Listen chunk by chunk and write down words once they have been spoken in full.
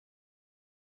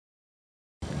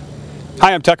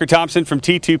Hi, I'm Tucker Thompson from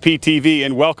t2ptv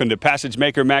and welcome to Passage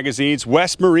Maker Magazine's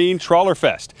West Marine Trawler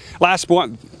Fest. Last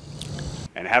one,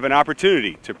 and have an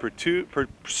opportunity to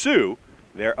pursue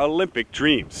their Olympic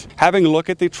dreams. Having a look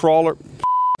at the trawler,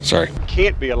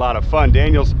 can't be a lot of fun.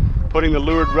 Daniel's putting the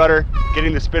leeward rudder,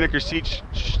 getting the spinnaker seat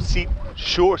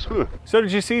shore. So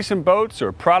did you see some boats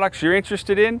or products you're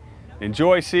interested in?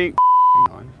 Enjoy seeing,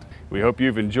 we hope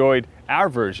you've enjoyed our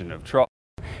version of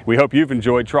we hope you've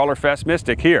enjoyed Trawler Fest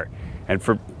Mystic here.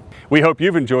 And we hope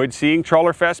you've enjoyed seeing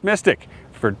Trawler Fest Mystic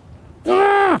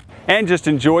and just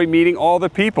enjoy meeting all the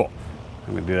people.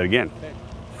 I'm going to do that again.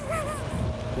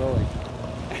 Really?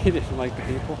 He didn't like the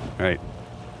people? Right.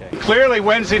 Okay. Clearly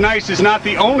Wednesday nights is not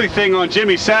the only thing on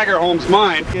Jimmy Sagerholm's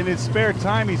mind. In his spare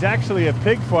time, he's actually a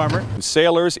pig farmer.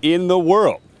 Sailors in the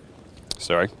world.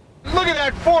 Sorry. Look at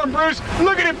that form, Bruce.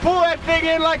 Look at him pull that thing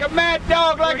in like a mad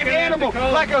dog, like an animal,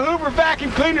 like a Hoover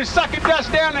vacuum cleaner sucking dust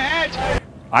down the hatch.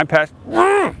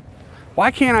 Why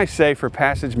can't I say for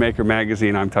Passage Maker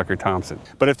Magazine, I'm Tucker Thompson?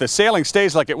 But if the sailing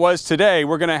stays like it was today,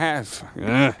 we're going to have...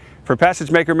 For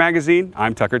Passage Maker Magazine,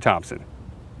 I'm Tucker Thompson.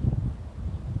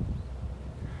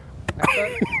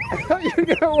 I thought you were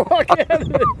going to walk out of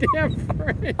the damn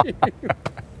frame.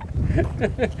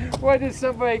 Why did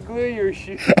somebody glue your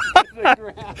shoes to the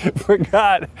ground?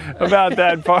 Forgot about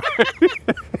that part.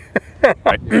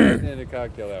 In a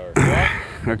cocktail hour.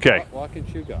 Okay. Walk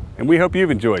and chew gum. And we hope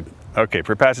you've enjoyed. Okay,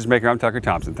 for Passage Maker, I'm Tucker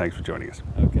Thompson. Thanks for joining us.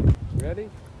 Okay. Ready?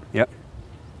 Yep.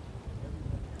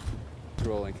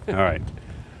 Rolling. All right.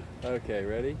 Okay,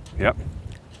 ready? Yep.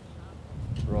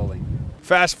 Rolling.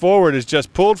 Fast forward is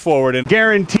just pulled forward, and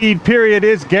guaranteed period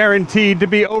is guaranteed to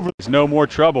be over. There's no more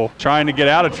trouble trying to get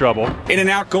out of trouble. In an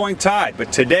outgoing tide,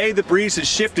 but today the breeze has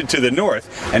shifted to the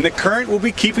north, and the current will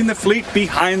be keeping the fleet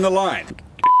behind the line.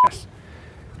 Yes.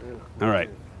 All right.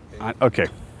 Okay.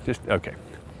 Just okay.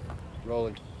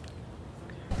 Rolling.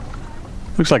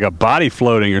 Looks like a body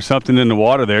floating or something in the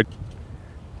water there.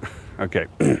 Okay.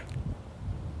 It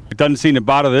doesn't seem to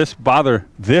bother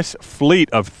this fleet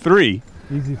of three.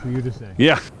 Easy for you to say.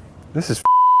 Yeah. This is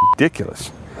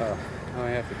ridiculous. Oh, now I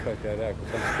have to cut that out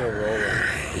because I'm still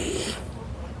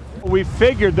rolling. We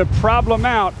figured the problem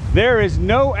out. There is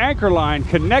no anchor line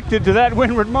connected to that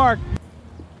windward mark.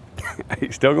 Are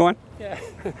you still going? Yeah.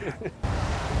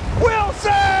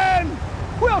 Wilson!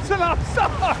 Wilson, I'm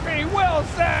sorry!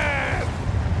 Wilson!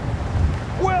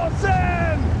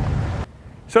 Wilson!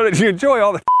 So did you enjoy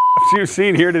all the you've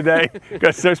seen here today?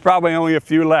 Because there's probably only a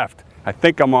few left. I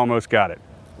think I'm almost got it.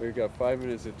 We've got 5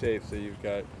 minutes of tape, so you've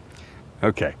got...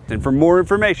 Okay. And for more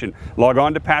information, log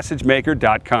on to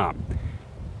passagemaker.com.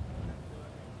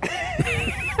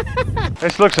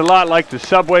 This looks a lot like the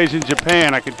subways in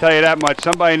Japan, I can tell you that much.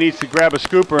 Somebody needs to grab a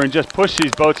scooper and just push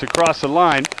these boats across the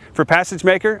line. For Passage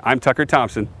Maker, I'm Tucker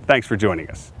Thompson. Thanks for joining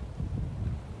us.